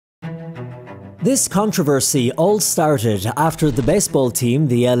This controversy all started after the baseball team,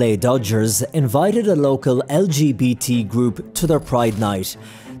 the LA Dodgers, invited a local LGBT group to their Pride night.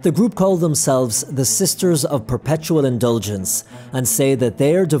 The group call themselves the Sisters of Perpetual Indulgence and say that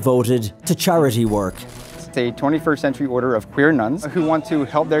they are devoted to charity work. It's a 21st century order of queer nuns who want to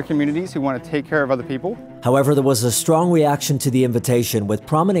help their communities, who want to take care of other people. However, there was a strong reaction to the invitation, with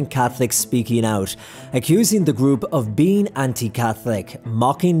prominent Catholics speaking out, accusing the group of being anti-Catholic,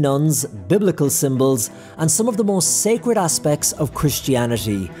 mocking nuns, biblical symbols, and some of the most sacred aspects of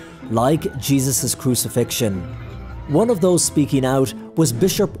Christianity, like Jesus' crucifixion. One of those speaking out was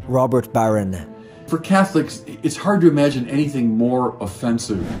Bishop Robert Barron. For Catholics, it's hard to imagine anything more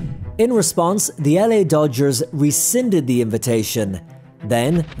offensive. In response, the LA Dodgers rescinded the invitation.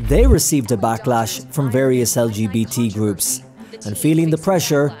 Then, they received a backlash from various LGBT groups. And feeling the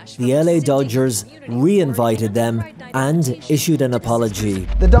pressure, the LA Dodgers re-invited them and issued an apology.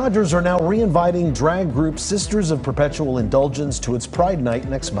 The Dodgers are now re-inviting drag group Sisters of Perpetual Indulgence to its Pride night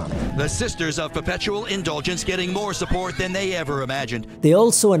next month. The Sisters of Perpetual Indulgence getting more support than they ever imagined. They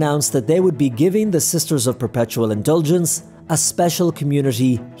also announced that they would be giving the Sisters of Perpetual Indulgence a special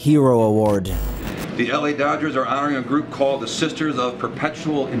Community Hero Award. The LA Dodgers are honoring a group called the Sisters of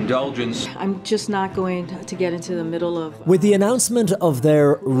Perpetual Indulgence. I'm just not going to get into the middle of... With the announcement of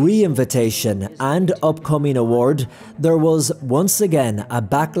their re-invitation and upcoming award, there was once again a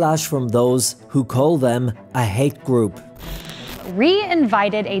backlash from those who call them a hate group.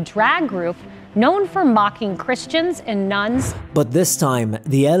 Re-invited a drag group known for mocking Christians and nuns. But this time,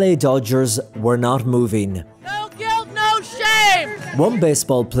 the LA Dodgers were not moving. No guilt, no shame! One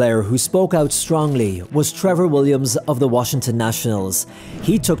baseball player who spoke out strongly was Trevor Williams of the Washington Nationals.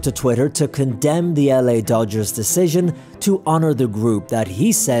 He took to Twitter to condemn the LA Dodgers' decision to honor the group that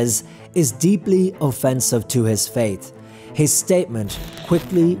he says is deeply offensive to his faith. His statement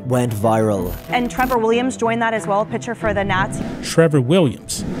quickly went viral. And Trevor Williams joined that as well, pitcher for the Nats. Trevor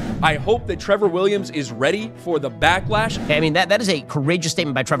Williams. I hope that Trevor Williams is ready for the backlash. I mean, that is a courageous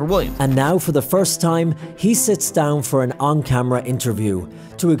statement by Trevor Williams. And now, for the first time, he sits down for an on-camera interview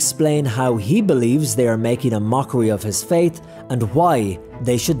to explain how he believes they are making a mockery of his faith and why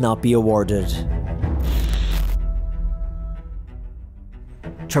they should not be awarded.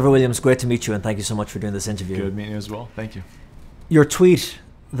 Trevor Williams, great to meet you, and thank you so much for doing this interview. Good meeting you as well. Thank you. Your tweet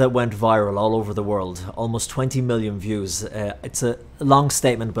that went viral all over the world, almost 20 million views. It's a long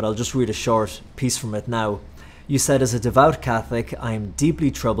statement, but I'll just read a short piece from it now. You said, as a devout Catholic, I am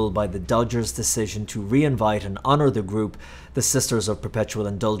deeply troubled by the Dodgers' decision to re-invite and honour the group, the Sisters of Perpetual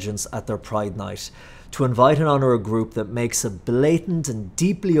Indulgence, at their Pride night. To invite and honour a group that makes a blatant and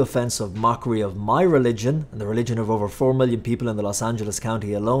deeply offensive mockery of my religion, and the religion of over 4 million people in the Los Angeles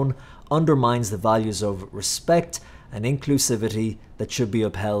County alone, undermines the values of respect and inclusivity that should be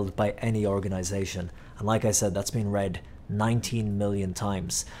upheld by any organisation. And like I said, that's been read 19 million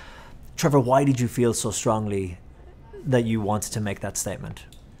times. Trevor, why did you feel so strongly that you wanted to make that statement?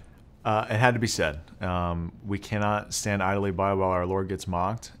 It had to be said. We cannot stand idly by while our Lord gets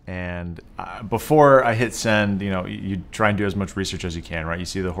mocked. And before I hit send, you try and do as much research as you can, right? You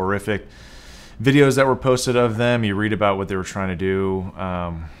see the horrific videos that were posted of them. You read about what they were trying to do.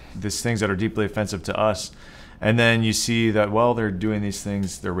 These things that are deeply offensive to us. And then you see that, well, they're doing these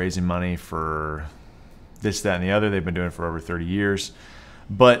things. They're raising money for this, that, and the other. They've been doing it for over 30 years.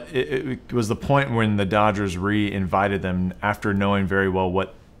 But it was the point when the Dodgers re-invited them after knowing very well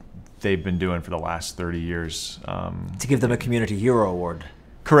what they've been doing for the last 30 years. To give them a Community Hero Award.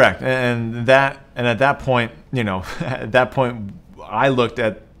 Correct. And at that point, I looked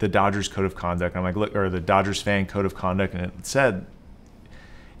at the Dodgers Code of Conduct. I'm like, look, or the Dodgers Fan Code of Conduct, and it said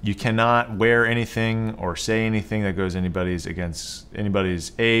you cannot wear anything or say anything that goes against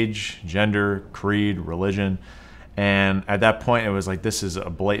anybody's age, gender, creed, religion. And at that point, it was like, this is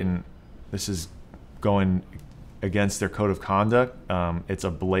going against their code of conduct. It's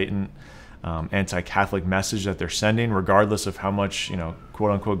a blatant anti-Catholic message that they're sending, regardless of how much,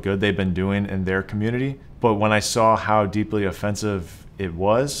 quote unquote, good they've been doing in their community. But when I saw how deeply offensive it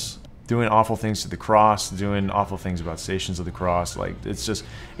was, doing awful things to the cross, doing awful things about Stations of the Cross, like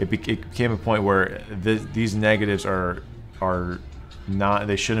it became a point where these negatives are not,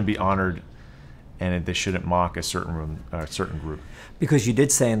 they shouldn't be honored, and they shouldn't mock a certain group. Because you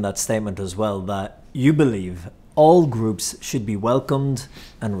did say in that statement as well that you believe all groups should be welcomed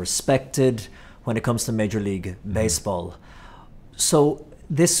and respected when it comes to Major League Baseball. So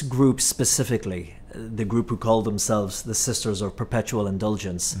this group specifically, the group who call themselves the Sisters of Perpetual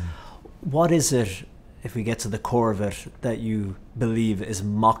Indulgence, what is it, if we get to the core of it, that you believe is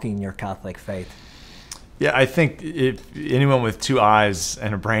mocking your Catholic faith? Yeah, I think if anyone with two eyes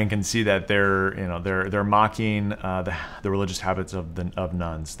and a brain can see that they're mocking the religious habits of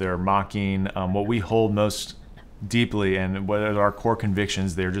nuns. They're mocking what we hold most deeply and what are our core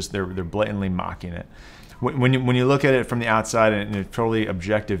convictions. They're blatantly mocking it. When you look at it from the outside in a totally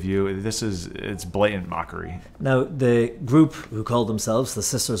objective view, it's blatant mockery. Now, the group who called themselves the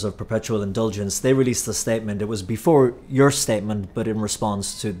Sisters of Perpetual Indulgence, they released a statement. It was before your statement, but in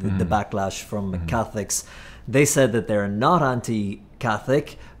response to the backlash from Catholics. They said that they're not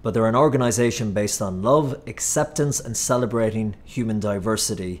anti-Catholic, but they're an organization based on love, acceptance, and celebrating human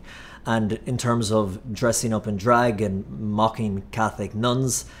diversity. And in terms of dressing up in drag and mocking Catholic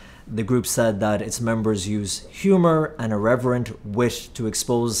nuns, the group said that its members use humor and irreverent wit to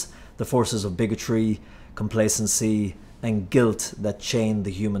expose the forces of bigotry, complacency, and guilt that chain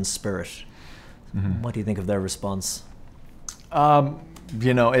the human spirit. What do you think of their response?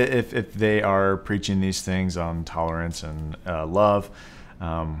 If they are preaching these things on tolerance and love,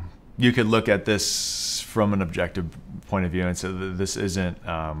 you could look at this from an objective point of view and say that this isn't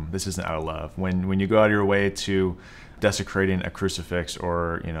out of love. When you go out of your way to desecrating a crucifix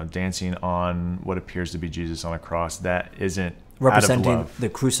or dancing on what appears to be Jesus on a cross, that isn't representing out of love. The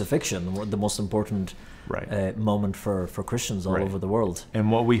crucifixion, the most important moment for Christians all over the world.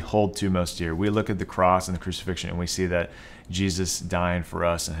 And what we hold to most dear, we look at the cross and the crucifixion and we see that Jesus dying for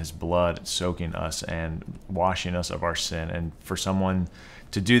us and his blood soaking us and washing us of our sin. And for someone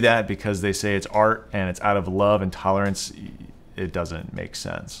to do that because they say it's art and it's out of love and tolerance, it doesn't make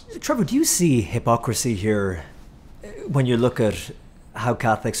sense. Trevor, do you see hypocrisy here when you look at how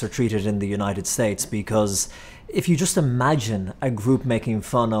Catholics are treated in the United States? Because if you just imagine a group making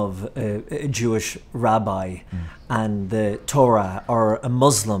fun of a Jewish rabbi and the Torah, or a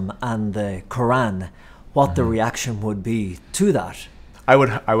Muslim and the Quran, what the reaction would be to that. I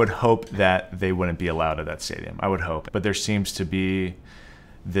would hope that they wouldn't be allowed at that stadium. I would hope. But there seems to be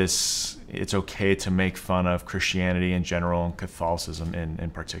this, it's okay to make fun of Christianity in general and Catholicism in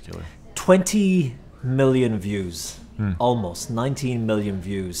particular. 20 million views, almost 19 million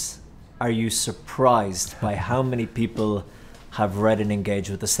views. Are you surprised by how many people have read and engaged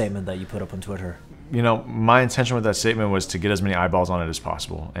with the statement that you put up on Twitter? My intention with that statement was to get as many eyeballs on it as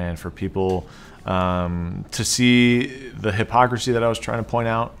possible, and for people to see the hypocrisy that I was trying to point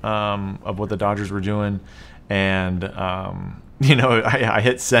out of what the Dodgers were doing. And I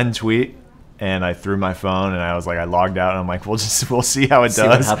hit send tweet and I threw my phone and I was like, I logged out and I'm like, we'll see how it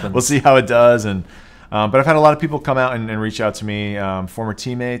does. We'll see how it does. And but I've had a lot of people come out and reach out to me, former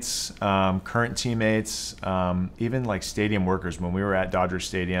teammates, current teammates, even like stadium workers. When we were at Dodger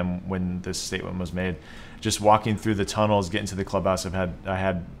Stadium, when this statement was made, just walking through the tunnels, getting to the clubhouse, I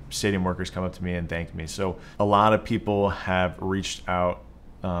had stadium workers come up to me and thank me. So a lot of people have reached out,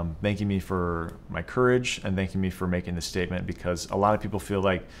 thanking me for my courage and thanking me for making this statement, because a lot of people feel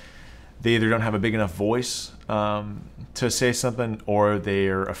like they either don't have a big enough voice to say something, or they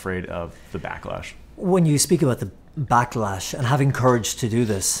are afraid of the backlash. When you speak about the backlash and having courage to do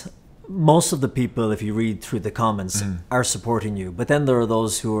this, most of the people, if you read through the comments, are supporting you. But then there are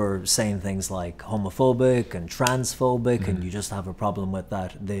those who are saying things like homophobic and transphobic, and you just have a problem with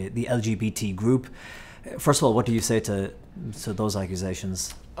that, the LGBT group. First of all, what do you say to those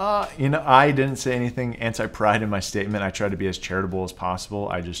accusations? I didn't say anything anti-pride in my statement. I tried to be as charitable as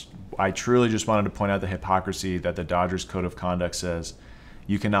possible. I truly just wanted to point out the hypocrisy that the Dodgers Code of Conduct says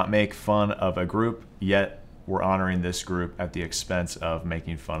you cannot make fun of a group, yet we're honoring this group at the expense of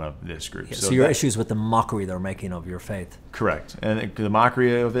making fun of this group. Yeah, so your issues with the mockery they're making of your faith. Correct. And the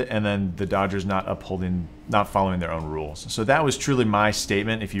mockery of it, and then the Dodgers not following their own rules. So that was truly my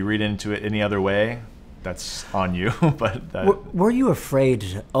statement. If you read into it any other way, that's on you. But were you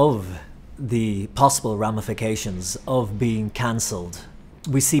afraid of the possible ramifications of being cancelled?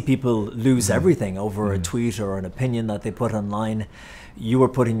 We see people lose everything over a tweet or an opinion that they put online. You were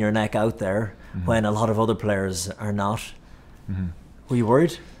putting your neck out there when a lot of other players are not. Were you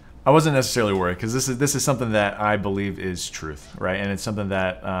worried? I wasn't necessarily worried, because this is something that I believe is truth, right? And it's something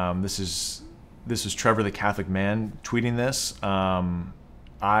that this is Trevor the Catholic man tweeting this.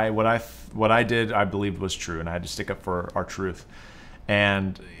 What I did, I believed was true, and I had to stick up for our truth.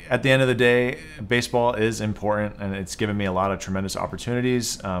 And at the end of the day, baseball is important, and it's given me a lot of tremendous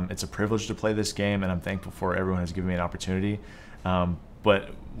opportunities. It's a privilege to play this game, and I'm thankful for everyone who's given me an opportunity. But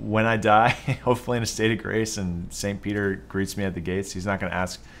when I die, hopefully in a state of grace, and St. Peter greets me at the gates, he's not going to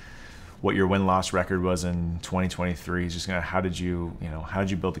ask what your win-loss record was in 2023. He's just going to, how did you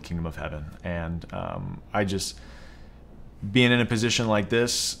build the kingdom of heaven? And being in a position like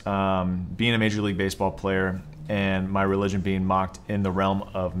this, being a Major League Baseball player, and my religion being mocked in the realm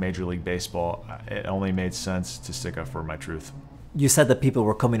of Major League Baseball, it only made sense to stick up for my truth. You said that people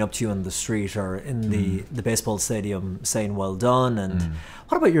were coming up to you on the street or in the baseball stadium saying well done. And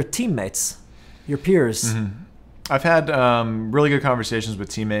what about your teammates, your peers? I've had really good conversations with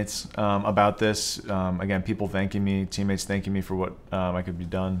teammates about this. Again, people thanking me, teammates thanking me for what I could be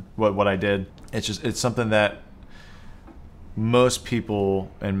done, what I did. It's something that most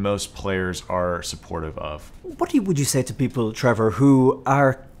people and most players are supportive of. What would you say to people, Trevor, who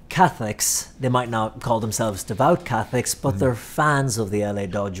are Catholics? They might not call themselves devout Catholics, but they're fans of the LA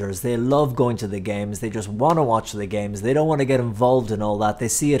Dodgers. They love going to the games. They just want to watch the games. They don't want to get involved in all that. They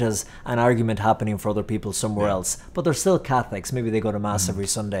see it as an argument happening for other people somewhere else. But they're still Catholics. Maybe they go to Mass every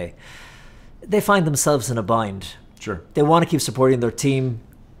Sunday. They find themselves in a bind. Sure. They want to keep supporting their team.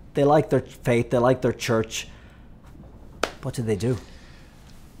 They like their faith. They like their church. What do they do?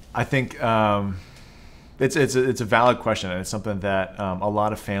 I think it's a valid question, and it's something that a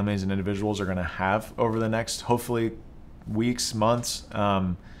lot of families and individuals are going to have over the next, hopefully, weeks, months.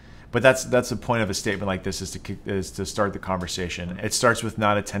 But that's the point of a statement like this, is to start the conversation. It starts with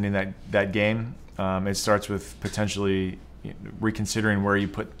not attending that game. It starts with potentially reconsidering where you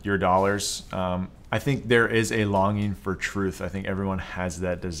put your dollars. I think there is a longing for truth. I think everyone has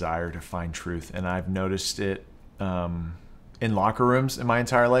that desire to find truth, and I've noticed it in locker rooms in my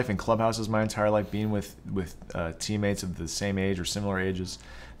entire life, in clubhouses my entire life, being with teammates of the same age or similar ages.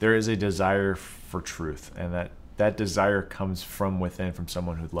 There is a desire for truth, and that desire comes from within, from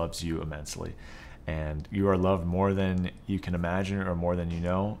someone who loves you immensely. And you are loved more than you can imagine or more than you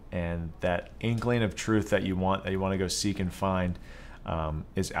know, and that inkling of truth that you want to go seek and find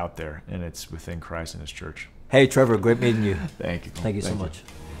is out there, and it's within Christ and His church. Hey Trevor, great meeting you. Thank you. Thank you so much.